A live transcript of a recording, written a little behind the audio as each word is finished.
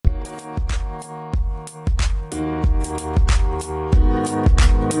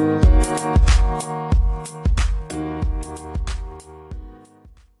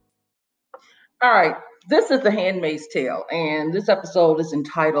All right, this is the Handmaid's Tale, and this episode is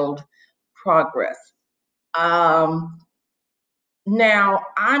entitled Progress. Um, Now,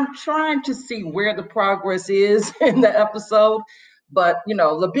 I'm trying to see where the progress is in the episode, but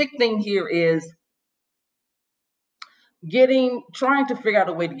the big thing here is trying to figure out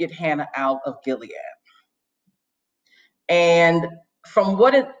a way to get Hannah out of Gilead. And from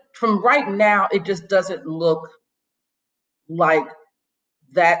right now, it just doesn't look like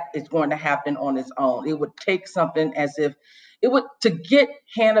that is going to happen on its own. It would take something as if to get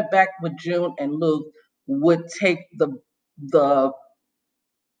Hannah back with June and Luke would take the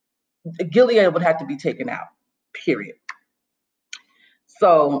Gilead would have to be taken out, period.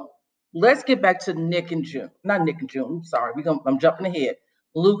 So let's get back to Nick and June. Not Nick and June, sorry. I'm jumping ahead.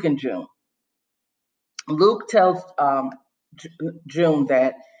 Luke and June. Luke tells June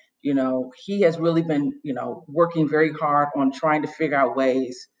that, he has really been, working very hard on trying to figure out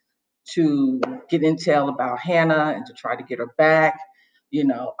ways to get intel about Hannah and to try to get her back.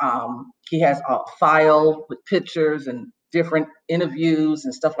 He has a file with pictures and different interviews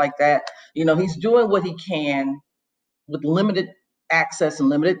and stuff like that. He's doing what he can with limited access and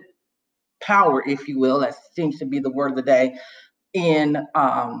limited power, if you will. That seems to be the word of the day in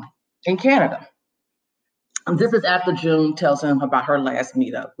Canada. And this is after June tells him about her last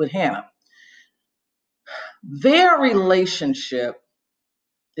meetup with Hannah. Their relationship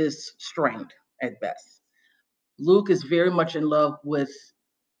is strained at best. Luke is very much in love with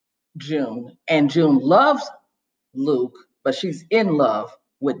June, and June loves Luke, but she's in love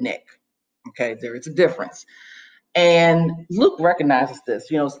with Nick. Okay, there is a difference. And Luke recognizes this,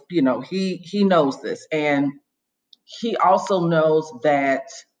 he knows this. And he also knows that,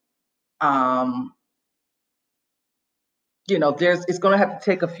 it's going to have to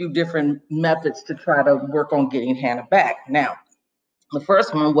take a few different methods to try to work on getting Hannah back. Now, the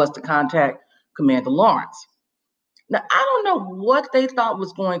first one was to contact Commander Lawrence. Now, I don't know what they thought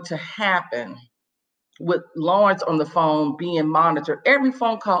was going to happen with Lawrence on the phone being monitored. Every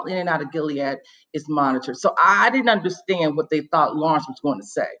phone call in and out of Gilead is monitored. So I didn't understand what they thought Lawrence was going to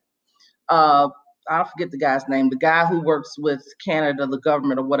say. I'll forget the guy's name, the guy who works with Canada, the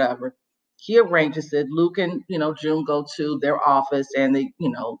government or whatever. He arranges it. Luke and, June go to their office and they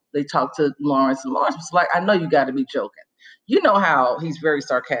talk to Lawrence. And Lawrence was like, I know you got to be joking. You know how he's very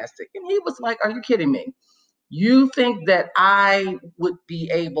sarcastic. And he was like, are you kidding me? You think that I would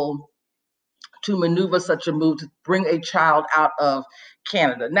be able to maneuver such a move to bring a child out of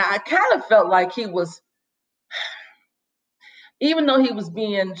Canada? Now, I kind of felt like he was, even though he was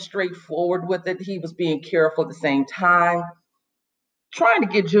being straightforward with it, he was being careful at the same time, trying to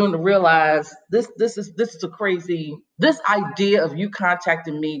get June to realize this is a crazy, this idea of you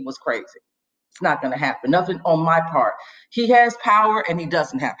contacting me was crazy. It's not going to happen. Nothing on my part. He has power and he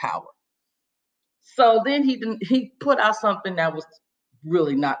doesn't have power. So then he put out something that was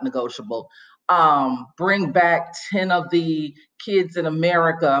really not negotiable. Bring back 10 of the kids in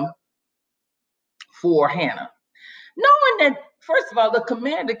America for Hannah. Knowing that, first of all, the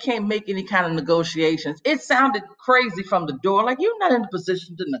commander can't make any kind of negotiations. It sounded crazy from the door, like you're not in a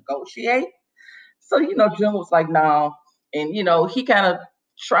position to negotiate. So, Jim was like, no. And, he kind of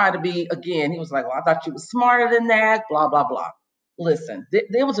tried to be, again, he was like, well, I thought you were smarter than that, blah, blah, blah. Listen,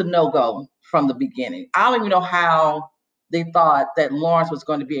 there was a no-go from the beginning. I don't even know how they thought that Lawrence was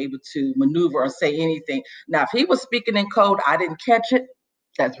going to be able to maneuver or say anything. Now, if he was speaking in code, I didn't catch it.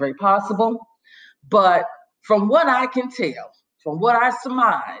 That's very possible. But from what I can tell, from what I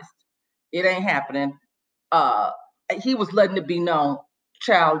surmised, it ain't happening. He was letting it be known,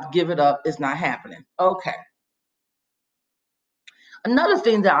 child, give it up. It's not happening. Okay. Another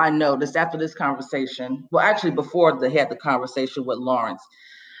thing that I noticed after this conversation, well, actually before they had the conversation with Lawrence,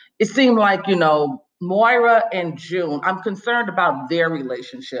 it seemed like, Moira and June, I'm concerned about their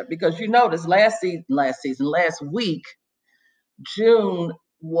relationship because this last week, June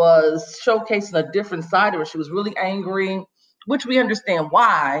was showcasing a different side of her. She was really angry, which we understand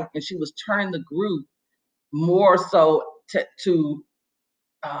why, and she was turning the group more so to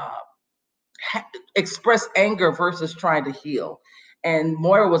express anger versus trying to heal. And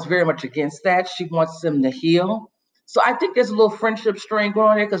Moira was very much against that. She wants them to heal. So I think there's a little friendship strain going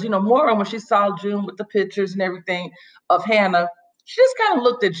on here because, Moira, when she saw June with the pictures and everything of Hannah, she just kind of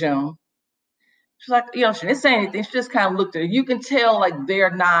looked at June. She's like, she didn't say anything. She just kind of looked at her. You can tell like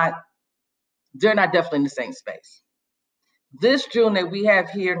they're not definitely in the same space. This June that we have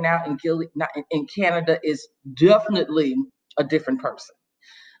here now in Canada is definitely a different person.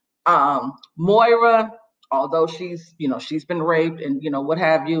 Moira, although she's been raped and what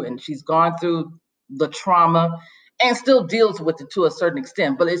have you, and she's gone through the trauma, and still deals with it to a certain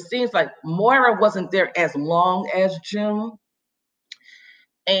extent. But it seems like Moira wasn't there as long as June.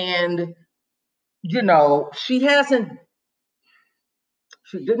 And, you know, she didn't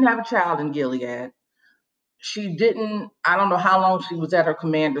have a child in Gilead. She didn't, I don't know how long she was at her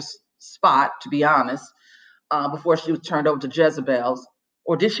commander's spot, to be honest, before she was turned over to Jezebel's.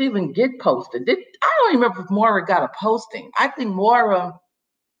 Or did she even get posted? I don't even remember if Moira got a posting. I think Moira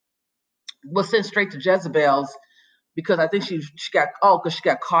was sent straight to Jezebel's because I think she got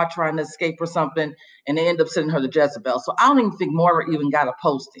caught trying to escape or something, and they ended up sending her to Jezebel. So I don't even think Moira even got a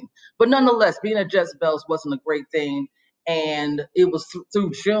posting. But nonetheless, being at Jezebel's wasn't a great thing, and it was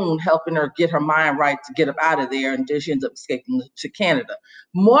through June helping her get her mind right to get up out of there, and then she ended up escaping to Canada.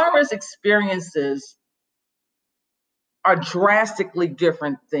 Moira's experiences are drastically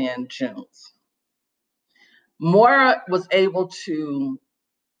different than June's. Moira was able to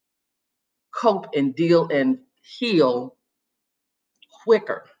cope and deal and heal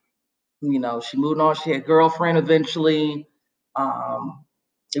quicker. You know, she moved on. She had a girlfriend eventually,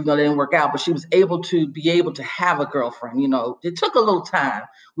 even though it didn't work out, but she was able to have a girlfriend. You know, it took a little time.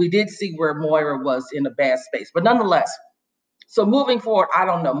 We did see where Moira was in a bad space, but nonetheless, so moving forward, I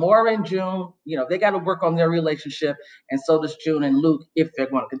don't know. Moira and June, you know, they got to work on their relationship, and so does June and Luke if they're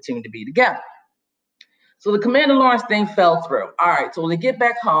going to continue to be together. So the Commander Lawrence thing fell through. All right, so when they get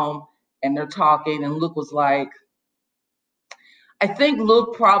back home and they're talking, and Luke was like, I think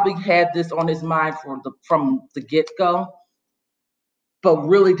Luke probably had this on his mind from the get-go, but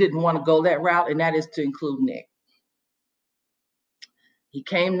really didn't want to go that route, and that is to include Nick. He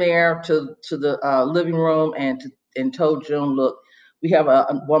came there to the living room and told June, look, we have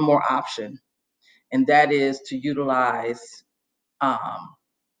one more option, and that is to utilize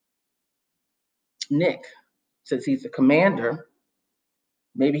Nick. Since he's the commander,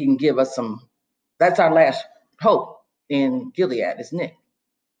 maybe he can give us some, that's our last hope in Gilead, is Nick.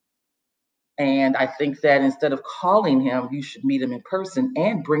 And I think that instead of calling him, you should meet him in person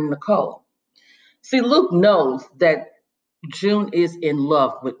and bring Nicole. See, Luke knows that June is in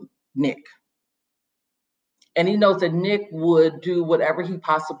love with Nick. And he knows that Nick would do whatever he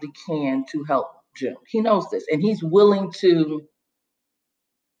possibly can to help June. He knows this. And he's willing to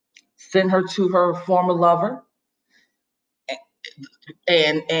send her to her former lover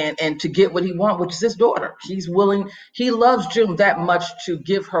and to get what he wants, which is his daughter. He's willing, he loves June that much to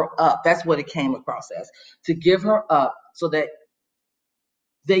give her up. That's what it came across as, to give her up so that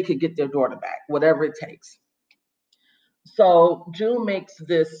they could get their daughter back, whatever it takes. So June makes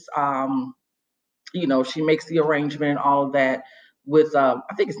this, you know, she makes the arrangement and all of that with, I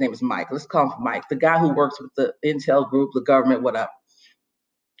think his name is Mike. Let's call him Mike, the guy who works with the intel group, the government, whatever.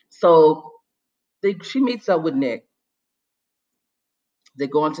 So she meets up with Nick. They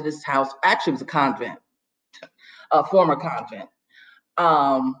go into this house. Actually, it was a convent, a former convent,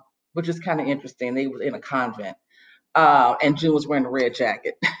 which is kind of interesting. They were in a convent, and June was wearing a red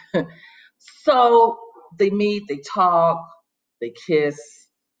jacket. So they meet, they talk, they kiss.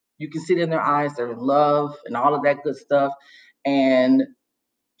 You can see it in their eyes, they're in love and all of that good stuff. And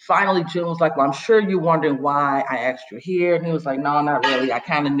finally, June was like, well, I'm sure you're wondering why I asked you here. And he was like, no, not really. I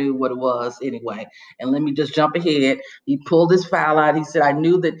kind of knew what it was anyway. And let me just jump ahead. He pulled his file out. He said, I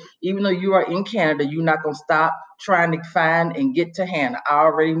knew that even though you are in Canada, you're not going to stop trying to find and get to Hannah. I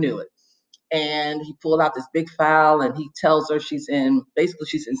already knew it. And he pulled out this big file and he tells her she's in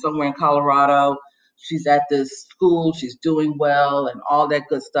somewhere in Colorado. She's at this school. She's doing well and all that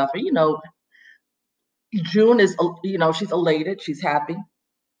good stuff. And, you know, June is, you know, she's elated. She's happy.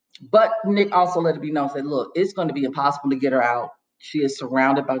 But Nick also let it be known, said, look, it's going to be impossible to get her out. She is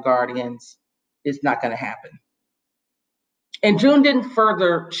surrounded by guardians. It's not going to happen. And June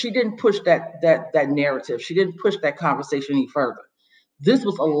she didn't push that narrative. She didn't push that conversation any further. This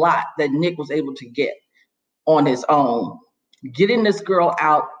was a lot that Nick was able to get on his own. Getting this girl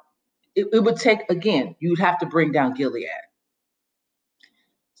out, it would take, again, you'd have to bring down Gilead.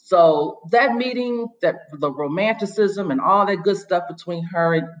 So that meeting, the romanticism and all that good stuff between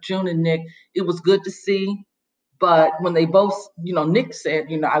her and June and Nick, it was good to see. But when they both, you know, Nick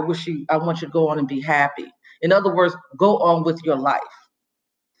said, you know, I want you to go on and be happy. In other words, go on with your life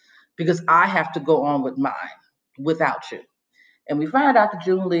because I have to go on with mine without you. And we find out that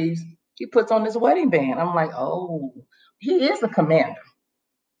June leaves. He puts on his wedding band. I'm like, oh, he is a commander.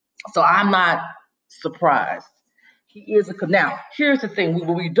 So I'm not surprised. He is a, now, here's the thing.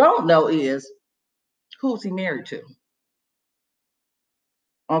 What we don't know is, who's he married to?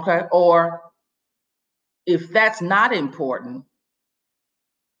 Okay, or if that's not important,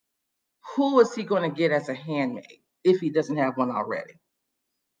 who is he going to get as a handmaid if he doesn't have one already?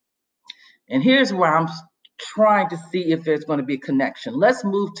 And here's where I'm trying to see if there's going to be a connection. Let's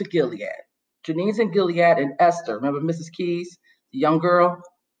move to Gilead. Janine's in Gilead and Esther. Remember Mrs. Keys, the young girl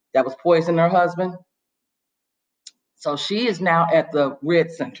that was poisoning her husband? So she is now at the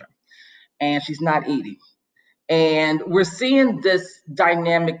Red Center and she's not eating. And we're seeing this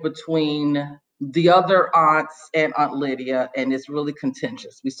dynamic between the other aunts and Aunt Lydia, and it's really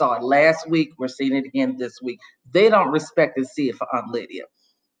contentious. We saw it last week. We're seeing it again this week. They don't respect and see it for Aunt Lydia.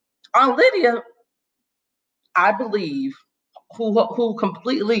 Aunt Lydia, I believe, who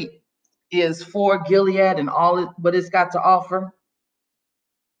completely is for Gilead and all what it's got to offer,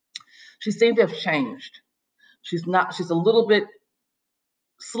 she seems to have changed. She's a little bit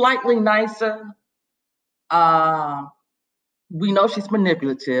slightly nicer. We know she's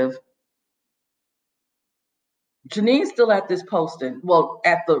manipulative. Janine's still at this posting, well,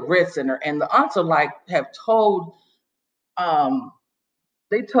 at the Red Center, and the aunts are like, have told,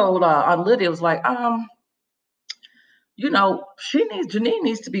 they told Aunt Lydia, was like, Janine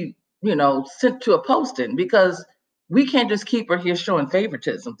needs to be, sent to a posting because we can't just keep her here showing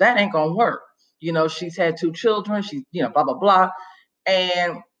favoritism. That ain't gonna work. She's had 2 children, she's, blah, blah, blah.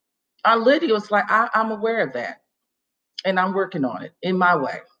 And Aunt Lydia was like, I'm aware of that. And I'm working on it in my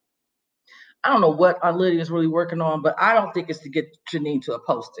way. I don't know what Aunt Lydia is really working on, but I don't think it's to get Janine to a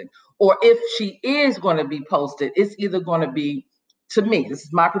posting. Or if she is going to be posted, it's either going to be, to me, this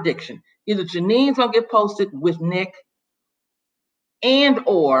is my prediction, either Janine's going to get posted with Nick and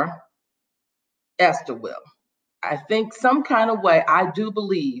or Esther will. I think some kind of way, I do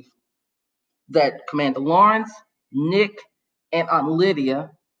believe that Commander Lawrence, Nick, and Aunt Lydia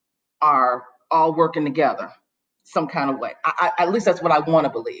are all working together some kind of way. At least that's what I want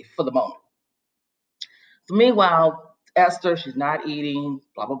to believe for the moment. So meanwhile, Esther, she's not eating,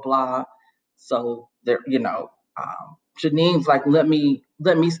 blah, blah, blah. So there, Janine's like, let me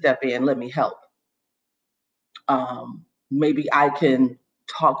step in, let me help. Maybe I can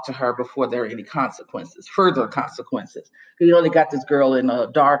talk to her before there are any consequences, further consequences. They got this girl in a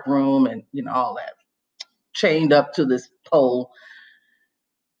dark room and, all that, chained up to this pole.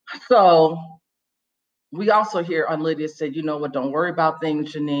 So we also hear Aunt Lydia said, you know what, don't worry about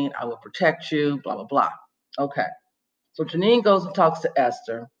things, Janine. I will protect you, blah, blah, blah. Okay. So Janine goes and talks to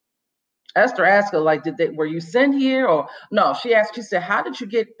Esther. Esther asked her, like, were you sent here? Or no, she said, how did you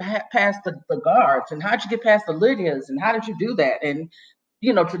get past the guards? And how did you get past the Lydias? And how did you do that? And,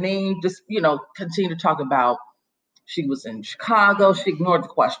 Janine just, continued to talk about she was in Chicago. She ignored the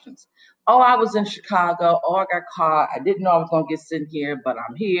questions. Oh, I was in Chicago. Oh, I got caught. I didn't know I was going to get sent here, but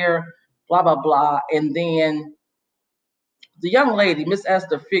I'm here, blah, blah, blah. And then the young lady, Miss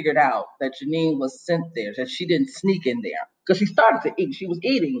Esther, figured out that Janine was sent there, that she didn't sneak in there because she started to eat. She was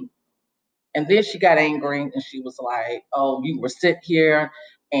eating. And then she got angry and she was like, oh, you were sent here.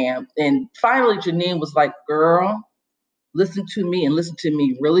 And finally, Janine was like, girl, listen to me and listen to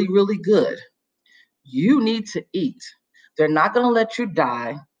me really, really good. You need to eat. They're not going to let you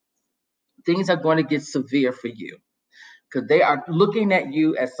die. Things are going to get severe for you because they are looking at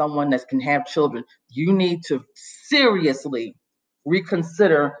you as someone that can have children. You need to seriously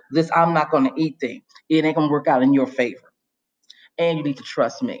reconsider this I'm not going to eat thing. It ain't going to work out in your favor. And you need to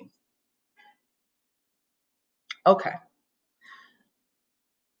trust me. Okay.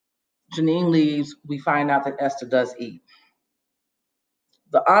 Janine leaves. We find out that Esther does eat.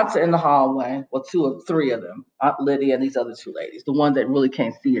 The aunts are in the hallway. Well, 2 or 3 of them. Aunt Lydia and these other 2 ladies. The one that really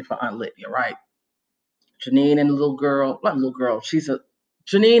can't see it for Aunt Lydia, right? Janine and the little girl. Not little girl.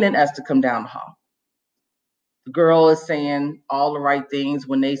 Janine and Esther come down the hall. The girl is saying all the right things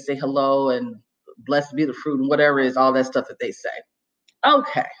when they say hello and blessed be the fruit and whatever it is, all that stuff that they say.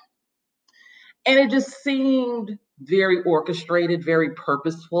 Okay. And it just seemed very orchestrated, very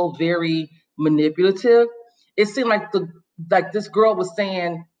purposeful, very manipulative. It seemed like this girl was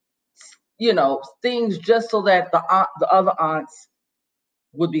saying, things just so that the other aunts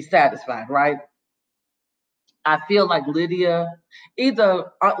would be satisfied, right? I feel like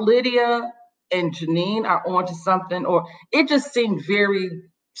either Aunt Lydia and Janine are onto something, or it just seemed very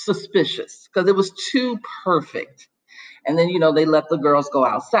suspicious because it was too perfect. And then, they let the girls go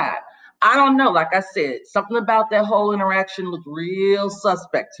outside. I don't know. Like I said, something about that whole interaction looked real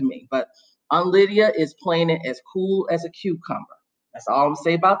suspect to me. But Aunt Lydia is playing it as cool as a cucumber. That's all I'm going to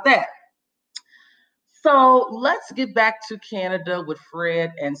say about that. So let's get back to Canada with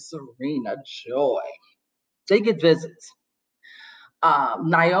Fred and Serena Joy. They get visits.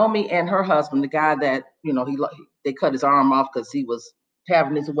 Naomi and her husband, the guy that, they cut his arm off because he was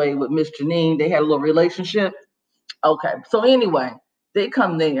having his way with Miss Janine. They had a little relationship. Okay. So anyway, they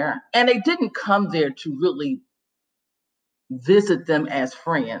come there, and they didn't come there to really visit them as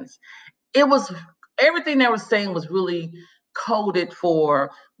friends. It was everything they were saying was really coded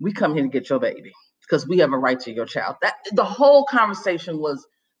for, we come here to get your baby because we have a right to your child. That the whole conversation was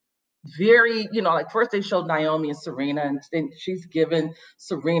very, like first they showed Naomi and Serena, and then she's given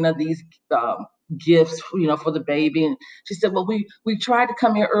Serena these gifts, for the baby. And she said, well, we tried to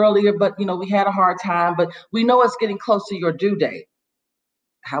come here earlier, but we had a hard time, but we know it's getting close to your due date.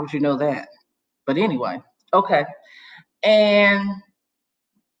 How would you know that? But anyway, okay. And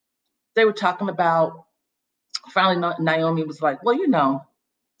they were talking about, finally Naomi was like, well,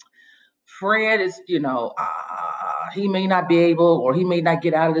 Fred is, he may not be able, or he may not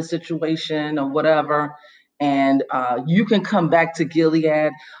get out of the situation or whatever. And you can come back to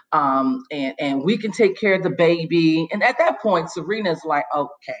Gilead, and we can take care of the baby. And at that point, Serena's like,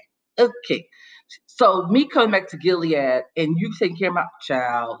 okay. So me coming back to Gilead and you taking care of my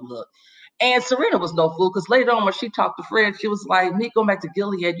child, look. And Serena was no fool, because later on when she talked to Fred, she was like, me going back to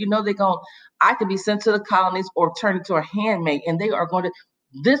Gilead, I could be sent to the colonies or turned into a handmaid, and they are going to,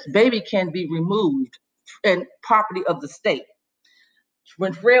 this baby can be removed and property of the state.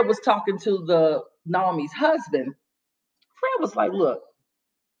 When Fred was talking to Naomi's husband, Fred was like, look,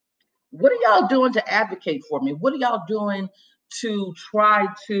 what are y'all doing to advocate for me? What are y'all doing to try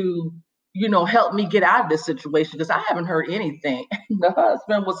to, help me get out of this situation? Because I haven't heard anything. And the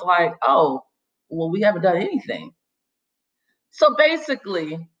husband was like, oh, well, we haven't done anything. So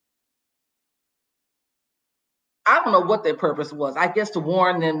basically, I don't know what their purpose was. I guess to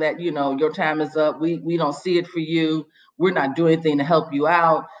warn them that, your time is up. We don't see it for you. We're not doing anything to help you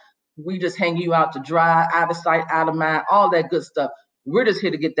out. We just hang you out to dry, out of sight, out of mind, all that good stuff. We're just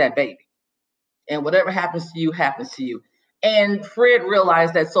here to get that baby. And whatever happens to you, happens to you. And Fred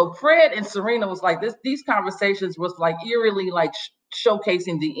realized that. So Fred and Serena was like, these conversations was like eerily like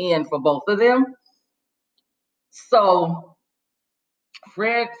showcasing the end for both of them. So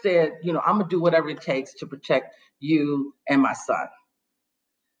Fred said, I'm going to do whatever it takes to protect you and my son.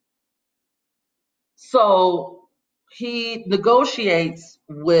 So he negotiates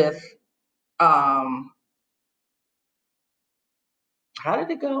with, how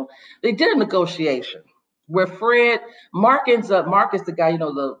did it go? They did a negotiation where Mark is the guy,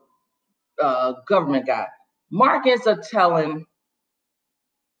 the government guy. Mark ends up telling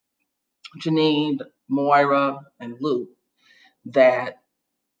Janine, Moira, and Lou that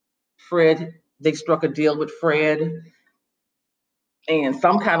they struck a deal with Fred, and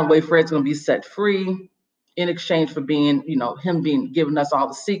some kind of way Fred's going to be set free in exchange for being, him giving us all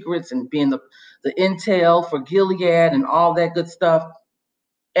the secrets and being the intel for Gilead and all that good stuff.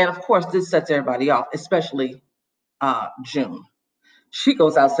 And of course, this sets everybody off, especially June. She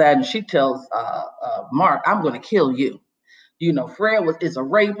goes outside and she tells Mark, I'm going to kill you. Fred is a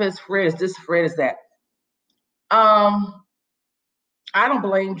rapist. Fred is this, Fred is that. I don't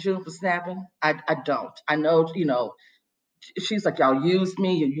blame June for snapping. I don't. I know, she's like, y'all used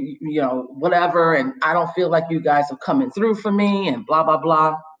me, whatever, and I don't feel like you guys are coming through for me, and blah, blah,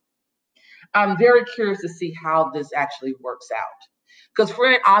 blah. I'm very curious to see how this actually works out. Because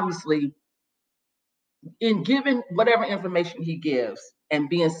Fred, obviously, in giving whatever information he gives and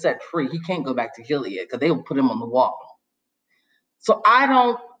being set free, he can't go back to Gilead because they will put him on the wall. So I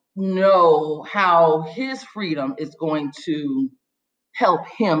don't know how his freedom is going to help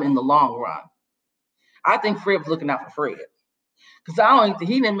him in the long run. I think Fred was looking out for Fred. Because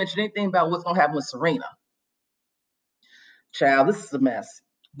he didn't mention anything about what's going to happen with Serena. Child, this is a mess.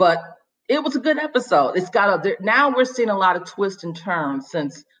 But it was a good episode. Now we're seeing a lot of twists and turns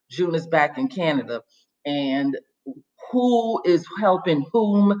since June is back in Canada, and who is helping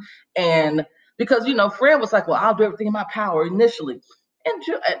whom. And because, Fred was like, well, I'll do everything in my power initially.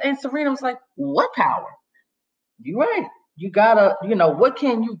 And Serena was like, what power? You're right. You gotta, what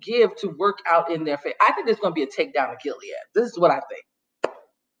can you give to work out in their favor? I think there's going to be a takedown of Gilead. This is what I think.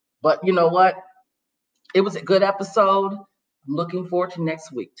 But you know what? It was a good episode. I'm looking forward to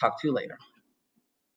next week. Talk to you later.